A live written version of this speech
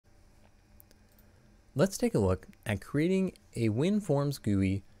let's take a look at creating a WinForms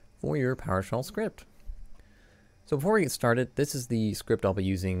GUI for your PowerShell script. So before we get started, this is the script I'll be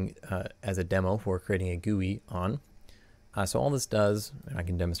using as a demo for creating a GUI on. So all this does, and I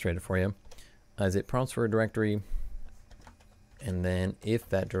can demonstrate it for you, is it prompts for a directory, and then if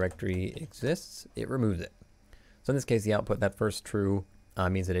that directory exists, it removes it. So in this case, the output, that first true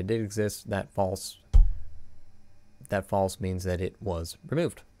means that it did exist, that false means that it was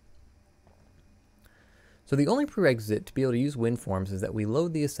removed. So the only prerequisite to be able to use WinForms is that we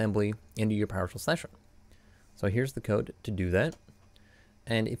load the assembly into your PowerShell session. So here's the code to do that.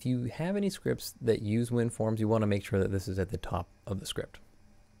 And if you have any scripts that use WinForms, you want to make sure that this is at the top of the script.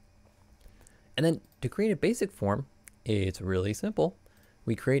 And then to create a basic form, it's really simple.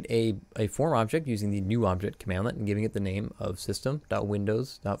 We create a form object using the new object commandlet and giving it the name of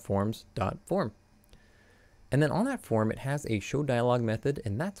System.Windows.Forms.form. And then on that form, it has a show dialog method,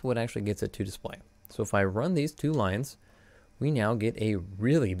 and that's what actually gets it to display. So if I run these two lines, we now get a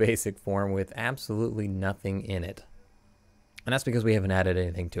really basic form with absolutely nothing in it. And that's because we haven't added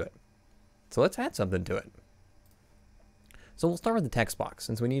anything to it. So let's add something to it. So we'll start with the text box,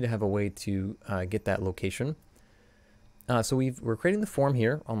 since we need to have a way to get that location. So we're creating the form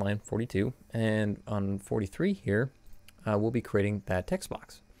here on line 42, and on 43 here, we'll be creating that text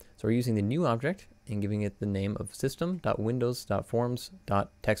box. So we're using the new object and giving it the name of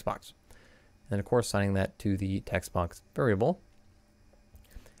System.Windows.Forms.textbox. And then of course assigning that to the text box variable.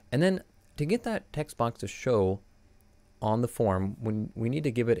 And then to get that text box to show on the form, we need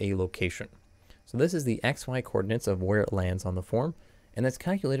to give it a location. So this is the XY coordinates of where it lands on the form, and that's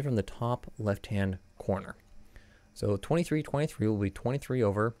calculated from the top left-hand corner. So 2323 will be 23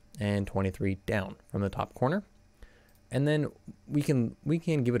 over and 23 down from the top corner. And then we can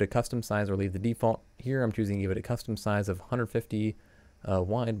give it a custom size or leave the default. Here I'm choosing to give it a custom size of 150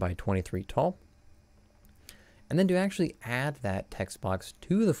 wide by 23 tall. And then to actually add that text box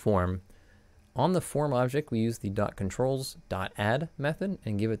to the form, on the form object we use the .controls.add method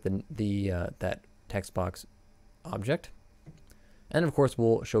and give it that text box object. And of course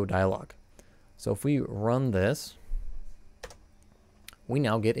we'll show dialog. So if we run this, we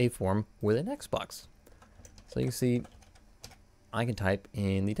now get a form with a text box. So you can see I can type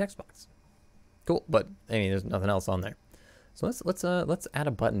in the text box. Cool, but I mean there's nothing else on there. So let's add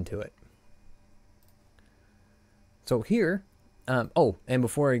a button to it. So here, oh, and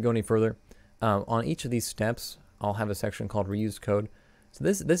before I go any further, on each of these steps, I'll have a section called reuse code. So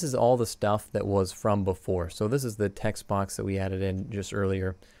this is all the stuff that was from before. So this is the text box that we added in just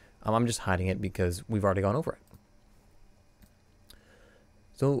earlier. I'm just hiding it because we've already gone over it.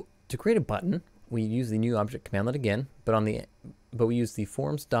 So to create a button, we use the new object commandlet again, but we use the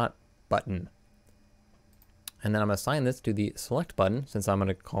forms.button. And then I'm going to assign this to the select button, since I'm going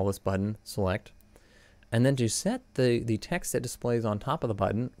to call this button select. And then to set the text that displays on top of the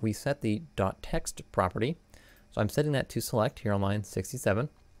button, we set the .text property. So I'm setting that to select here on line 67.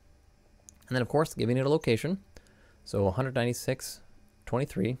 And then of course giving it a location. So 196,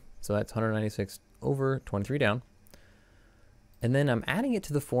 23. So that's 196 over 23 down. And then I'm adding it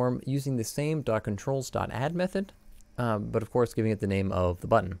to the form using the same .controls.add method, but of course giving it the name of the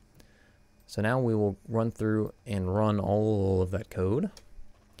button. So now we will run through and run all of that code.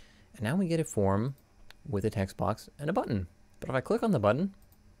 And now we get a form with a text box and a button. But if I click on the button,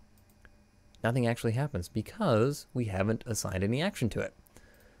 nothing actually happens because we haven't assigned any action to it.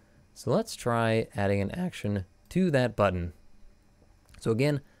 So let's try adding an action to that button. So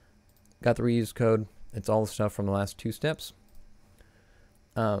again, got the reuse code. It's all the stuff from the last two steps.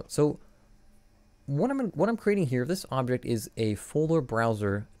 So what I'm creating here, this object is a folder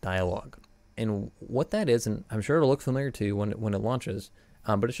browser dialog. And what that is, and I'm sure it'll look familiar to you when it launches,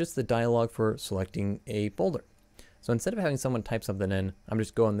 but it's just the dialog for selecting a folder. So instead of having someone type something in, I'm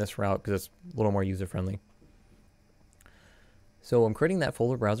just going this route because it's a little more user-friendly. So I'm creating that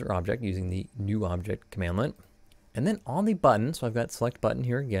folder browser object using the new object commandlet. And then on the button, so I've got select button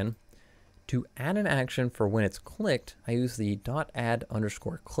here again, to add an action for when it's clicked, I use the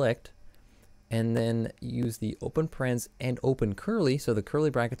 .add_clicked, and then use the open parens and open curly. So the curly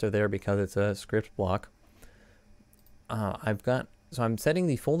brackets are there because it's a script block. So I'm setting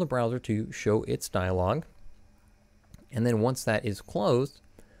the folder browser to show its dialog. And then once that is closed,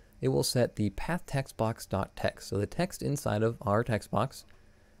 it will set the path text box.text. So the text inside of our text box,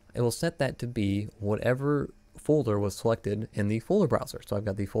 it will set that to be whatever folder was selected in the folder browser. So I've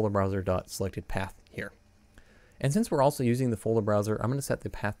got the folder browser.selected path here. And since we're also using the folder browser, I'm going to set the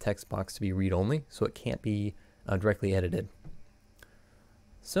path text box to be read-only, so it can't be directly edited.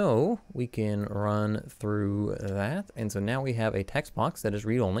 So we can run through that. And so now we have a text box that is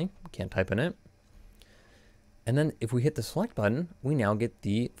read-only. Can't type in it. And then if we hit the select button, we now get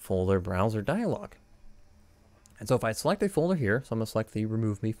the folder browser dialog. And so if I select a folder here, so I'm going to select the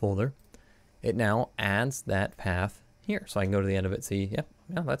remove me folder, it now adds that path here. So I can go to the end of it and see, yep,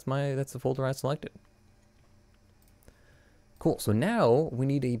 yeah, that's the folder I selected. Cool, so now we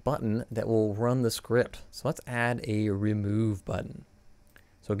need a button that will run the script. So let's add a remove button.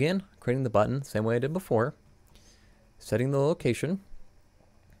 So again, creating the button, same way I did before, setting the location,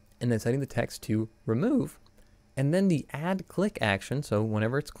 and then setting the text to remove, and then the add click action, so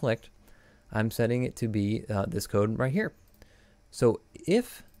whenever it's clicked, I'm setting it to be this code right here. So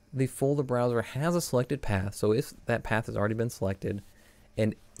if the folder browser has a selected path, so if that path has already been selected,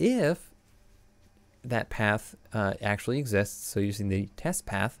 and if that path actually exists, so using the test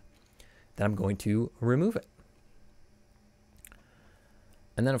path, then I'm going to remove it.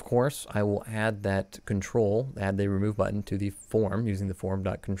 And then of course I will add that control, add the remove button to the form using the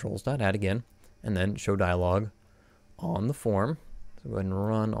form.controls.add again, and then show dialog on the form. So go ahead and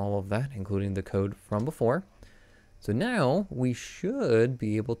run all of that, including the code from before. So now we should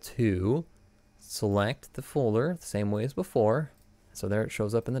be able to select the folder the same way as before. So there it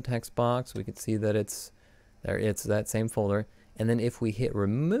shows up in the text box. We can see that it's there, it's that same folder. And then if we hit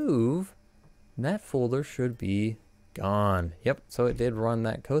remove, that folder should be gone. Yep, so it did run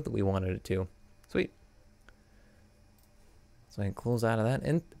that code that we wanted it to. Sweet. So I can close out of that.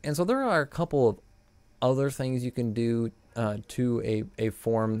 And so there are a couple of other things you can do to a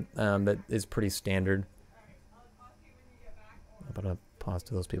form that is pretty standard. I'm going to pause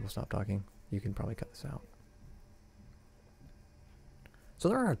till those people stop talking. You can probably cut this out. So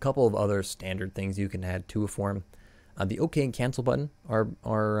there are a couple of other standard things you can add to a form. The OK and cancel button are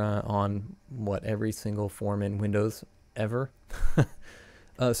on every single form in Windows ever.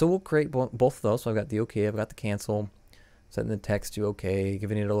 So we'll create both of those. So I've got the OK, I've got the cancel, setting the text to OK,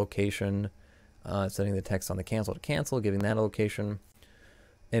 giving it a location, setting the text on the cancel to cancel, giving that a location.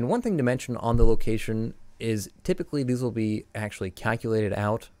 And one thing to mention on the location is typically these will be actually calculated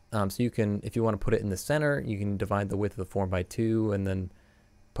out. So you can, if you want to put it in the center, you can divide the width of the form by 2 and then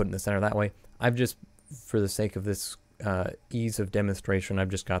put it in the center that way. I've just, for the sake of this ease of demonstration, I've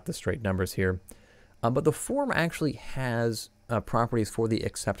just got the straight numbers here. But the form actually has properties for the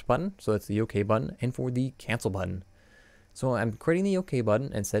accept button, so it's the OK button, and for the cancel button. So I'm creating the OK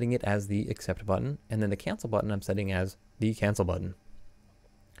button and setting it as the accept button, and then the cancel button I'm setting as the cancel button.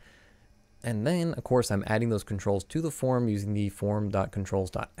 And then, of course, I'm adding those controls to the form using the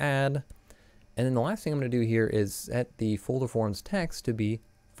form.controls.add. And then the last thing I'm going to do here is set the folder forms text to be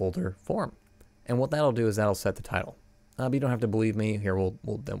folder form. And what that'll do is that'll set the title. But you don't have to believe me. Here, we'll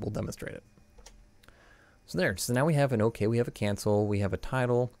demonstrate it. So there. So now we have an OK, we have a cancel, we have a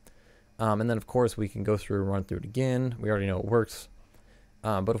title. And then, of course, we can go through and run through it again. We already know it works.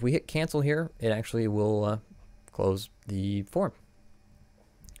 But if we hit cancel here, it actually will close the form.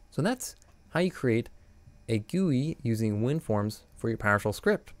 So that's how you create a GUI using WinForms for your PowerShell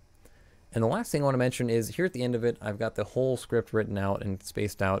script. And the last thing I want to mention is here at the end of it, I've got the whole script written out and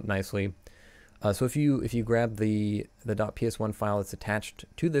spaced out nicely. So if you grab the .ps1 file that's attached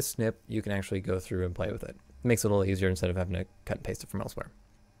to this snip, you can actually go through and play with it. It makes it a little easier instead of having to cut and paste it from elsewhere.